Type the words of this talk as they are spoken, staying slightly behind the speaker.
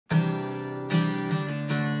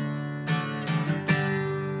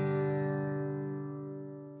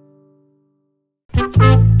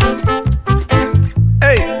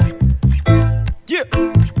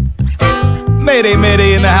Mayday,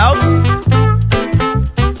 Mayday in the house.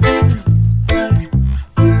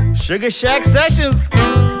 Sugarshack sessions.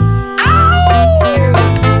 Ow!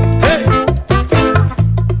 Hey.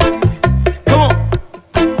 Come on.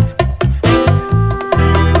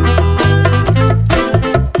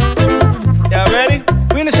 Y'all ready?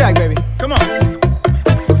 We in the shack, baby. Come on.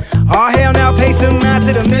 All hell now, pacing out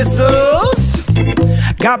to the missiles.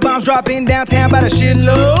 Got bombs dropping downtown by the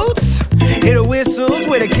shitloads. Hear the whistles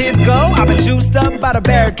where the kids go. I've been juiced up by the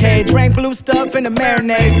barricade. Drank blue stuff in the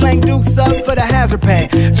marinade. Slang dukes up for the hazard pay.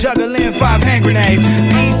 Juggling 5 hand grenades.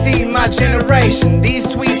 BC, my generation. These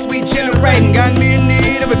tweets we generating got me in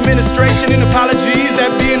need of administration and apologies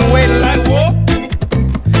that be in the way of like war.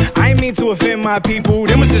 I ain't mean to offend my people.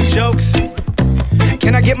 Them was just jokes.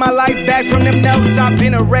 Can I get my life back from them notes? I've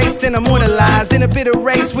been erased and immortalized in a bitter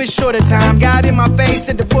race with shorter time. God in my face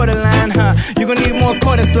at the borderline, huh? You gon' need more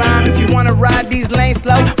quarter slime if you wanna ride these lanes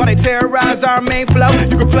slow while they terrorize our main flow.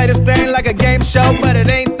 You can play this thing like a game show, but it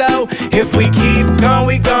ain't though. If we keep going,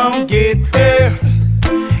 we gon' get there.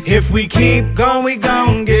 If we keep going, we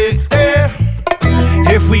gon' get there.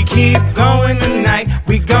 If we keep going tonight,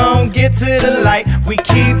 we gon' get to the light. We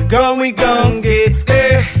keep going, we gon' get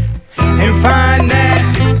there. And find that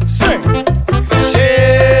shelter,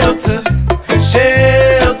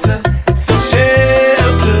 shelter,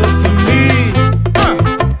 shelter for me.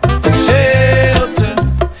 Shelter,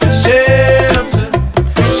 shelter,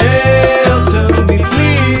 shelter me,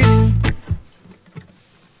 please.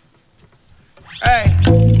 Hey,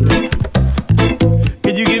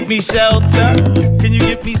 can you give me shelter? Can you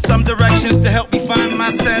give me some directions to help me find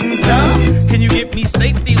my center? Can you give me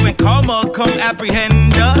safety when karma come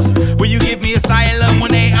apprehend us? Will you give me asylum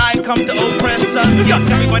when AI come to oppress us? Yes,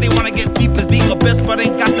 everybody wanna get deep as the abyss, but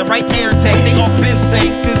ain't got the right air tank. They all been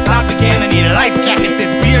safe since I began. I need life jackets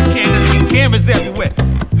and beer cans and cameras everywhere.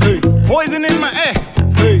 Hey, poison in my air.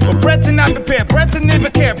 Hey, but bread to not prepare, bread to never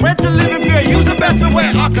care, bread to live in fear. Use the best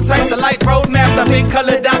beware. Archetypes of light roadmaps. I've been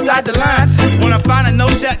colored outside the lines. When I find a no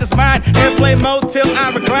shack that's mine, airplane mode till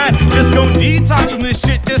I recline. Just gon' detox from this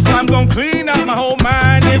shit. This I'm gon' clean out my whole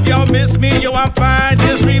mind. If y'all miss me, yo, I'm fine.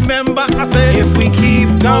 Just remember, I said, if we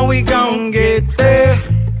keep going, we gon' get there.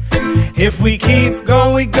 If we keep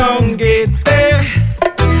going, we gon' get there.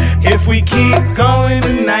 If we keep going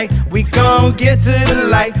tonight, we gon' get to the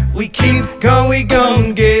light. We keep going, we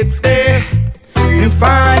gon' get there. And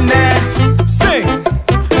find that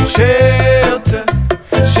shelter,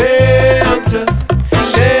 shelter,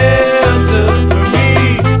 shelter for me.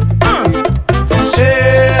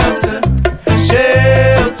 Shelter,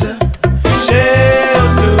 shelter,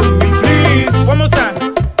 shelter me, please. one more time.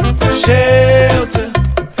 Shelter,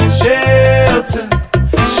 shelter,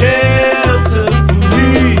 shelter for me.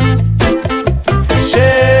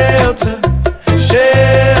 Shelter,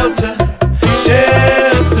 shelter,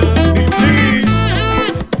 shelter me, please.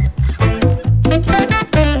 Hey, hey, hey.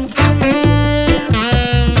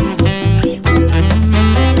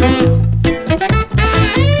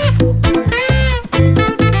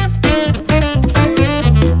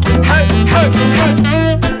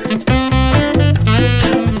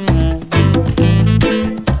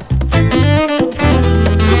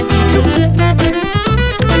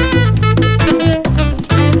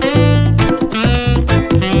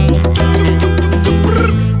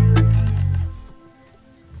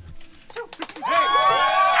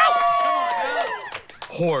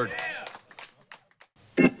 Horde.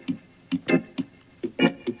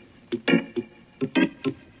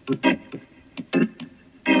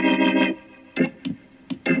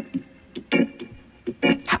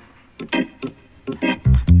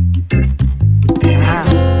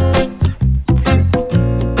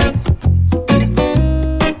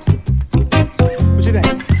 What you think? I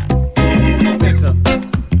think so.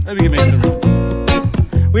 Maybe we can make some room.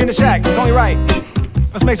 We in the shack, it's only right.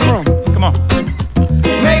 Let's make some room. Come on.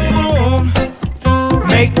 Make room,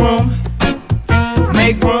 make room,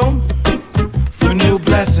 make room for new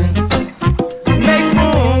blessings. Make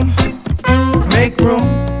room, make room,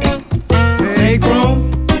 make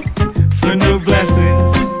room for new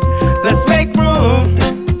blessings. Let's make room,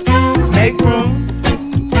 make room,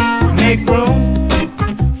 make room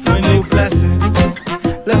for new blessings.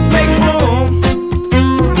 Let's make room,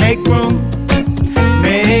 make room,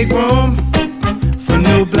 make room for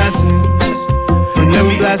new blessings. Let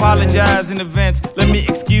me apologize in advance. Let me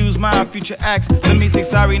excuse my future acts. Let me say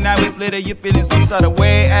sorry now if later you're feeling some sort of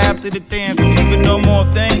way after the dance. I'm thinking no more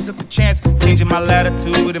things up the chance. Changing my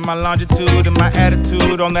latitude and my longitude and my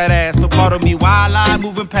attitude on that ass. So pardon me while I'm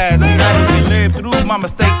moving past. See how do we live through my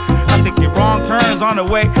mistakes. I'll take it wrong turns on the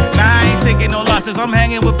way. Now I ain't taking no losses, I'm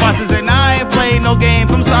hanging with bosses, and I ain't playing no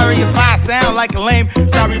games. I'm sorry if I sound like a lame.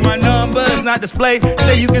 Sorry my number is not displayed.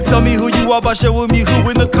 Say you can tell me who you are by showing me who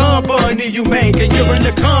in the company you make. And you're in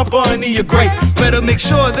the company of greats. Better make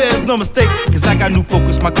sure there's no mistake, cause I got new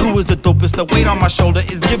focus, my crew is the dopest. The weight on my shoulder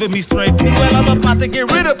is giving me strength. Well, I'm about to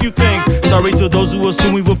get rid of few things. Sorry to those who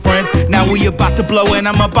assume we were friends. Now we about to blow and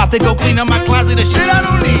I'm about to go clean up my closet of shit I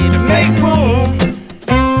don't need. Make room,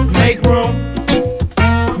 make room,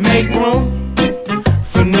 make room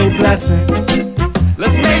for new blessings.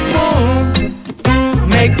 Let's make room,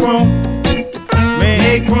 make room,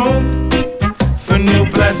 make room for new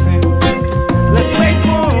blessings. Let's make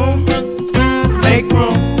room, make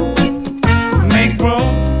room, make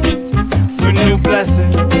room for new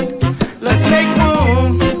blessings. Let's make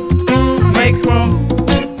room, make room,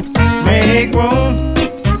 make room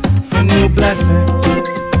for new blessings.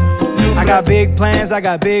 I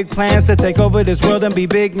got big plans to take over this world and be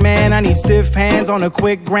big man. I need stiff hands on a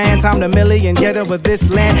quick grand. Time to million, get over this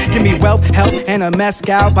land. Give me wealth, health, and a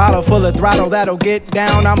mezcal bottle full of throttle that'll get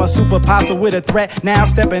down. I'm a super apostle with a threat now,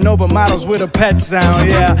 stepping over models with a pet sound.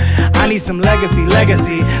 Yeah, I need some legacy,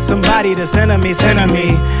 somebody to center me.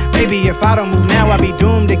 Maybe if I don't move now, I'll be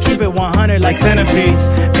doomed to keep it 100 like centipedes.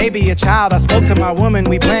 Maybe a child, I spoke to my woman,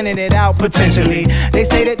 we planning it out potentially. They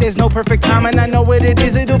say that there's no perfect time, and I know what it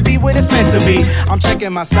is, it'll be what it's meant to be. I'm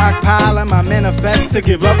checking my stockpile and my manifest to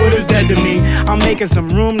give up what is dead to me. I'm making some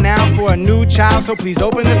room now for a new child, so please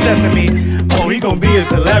open the sesame. Oh, he gon' be a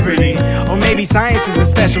celebrity, or maybe science is a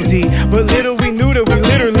specialty. But little we knew that we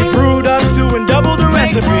literally brewed up to and doubled the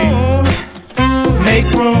recipe.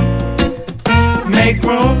 Make room, make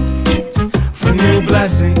room for new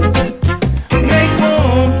blessings. Make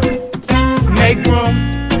room, make room,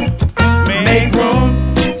 make room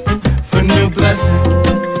for new blessings.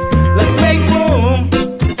 Let's make room,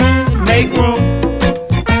 make room,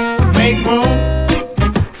 make room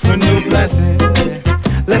for new blessings.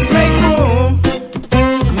 Let's make room,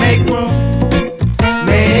 make room,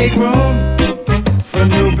 make room for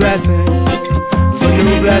new blessings, for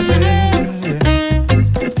new blessings.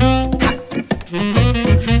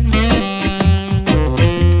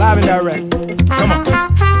 Live and direct. Come on.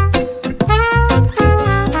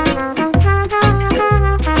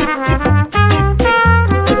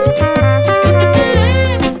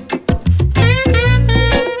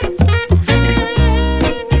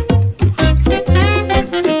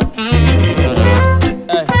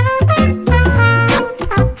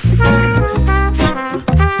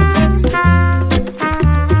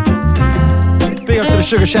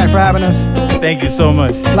 Sugarshack for having us. Thank you so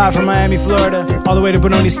much. Live from Miami, Florida, all the way to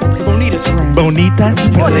Bonita Springs. Bonita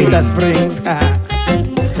Springs.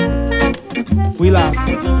 We live.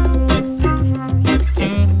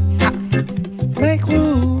 Make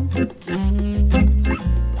room.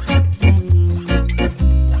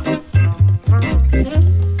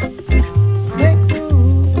 Make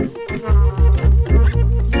room.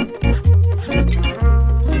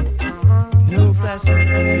 New blessing.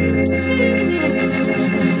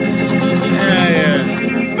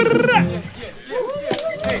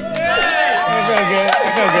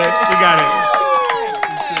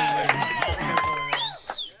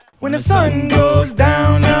 When the sun goes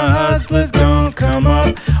down, the hustlers gon' come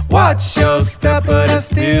up. Watch your step or they'll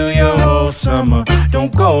steal your whole summer.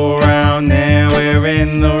 Don't go around there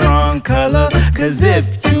wearing the wrong color, cause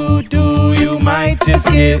if you do, you might just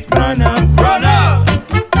get run up. Run up!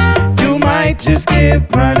 You might just get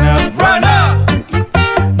run up. Run up!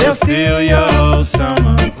 They'll steal your whole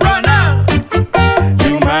summer. Run up!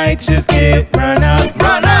 You might just get run up.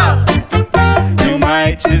 Run up! You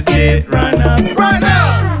might just get run up. Run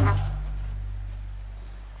up!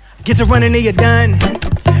 Get to running and you're done.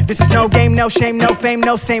 This is no game, no shame, no fame,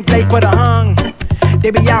 no same plate for the hung.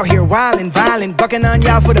 They be out here wildin', violent, bucking on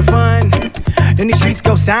y'all for the fun. Then these streets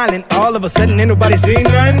go silent, all of a sudden ain't nobody see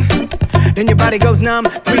none. Then your body goes numb,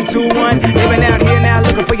 3, 2, 1. Living out here now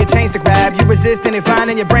looking for your chains to grab. You resisting and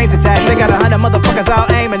finding your brains attached. They got 100 motherfuckers all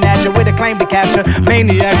aiming at you with a claim to capture.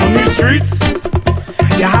 Maniacs on these streets.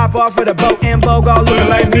 You hop off of the boat in Vogue all looking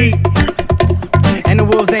like me. And the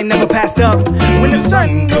wolves ain't never passed up. When the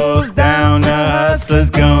sun goes down, the hustlers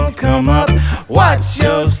gon' come up. Watch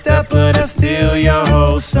your step or they'll steal your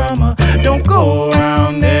whole summer. Don't go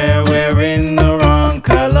around there wearing the wrong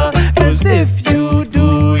color, cause if you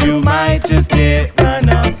do, you might just get run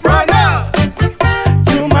up. Run up!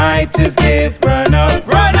 You might just get run up.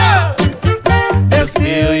 Run up! They'll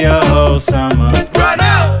steal your whole summer. Run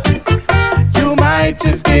up! You might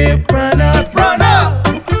just get run up. Run up!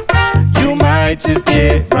 You might just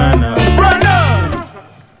get run up. Run up!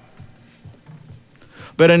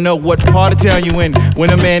 Better know what part of town you in.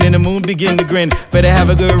 When a man in the moon begin to grin, better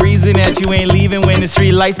have a good reason that you ain't leaving when the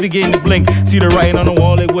street lights begin to blink. See the writing on the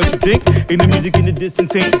wall, like what you think? And the music in the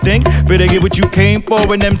distance ain't you think? Better get what you came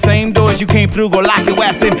for, and them same doors you came through, go lock your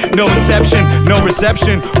ass in. No exception, no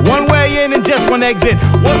reception. One way in and just one exit.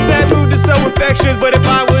 What's that rude to so infections? But if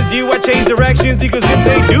I was you, I'd change directions. Because if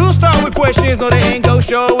they do start with questions, no, they ain't go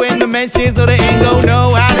show in the mentions. No, they ain't go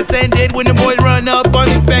know how to send it when the boys run up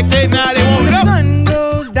unexpected. Now they won't know. The sun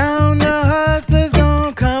goes down, the hustlers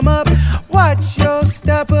gon' come up. Watch your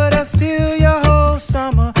step or they'll steal your whole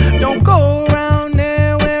summer. Don't go around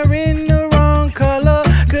there wearing the wrong color,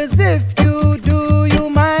 cause if you do, you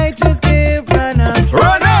might just get run up.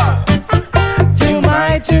 Run up! You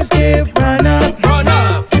might just get run up. Run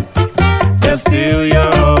up! They'll steal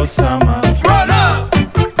your whole summer. Run up!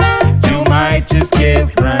 You might just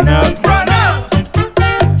get run up. Run up!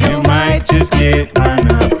 You might just get run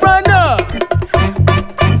up. Run up!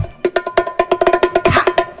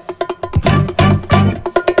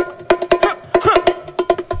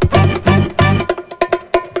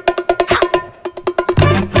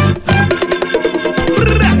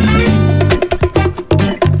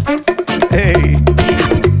 Hey.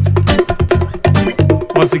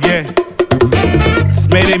 Once again, it's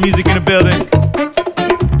Mayday music in the building.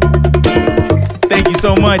 Thank you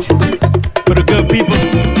so much for the good people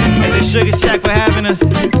at the Sugarshack for having us.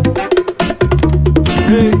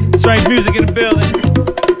 Hey. Strange music in the building.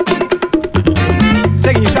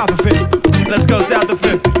 Taking you south of Fifth. Let's go south of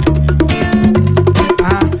Fifth.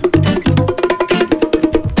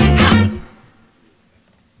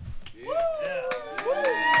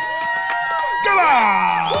 Come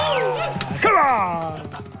on! Come on!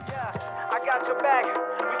 Yeah, I got your back.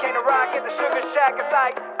 We came to rock at the Sugarshack. It's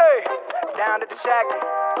like, hey, down to the shack,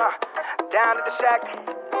 down to the shack,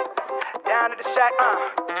 down to the shack,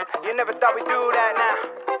 You never thought we'd do that now.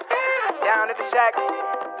 Down to the shack,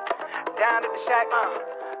 down to the shack,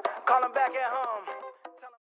 Call 'em back at home.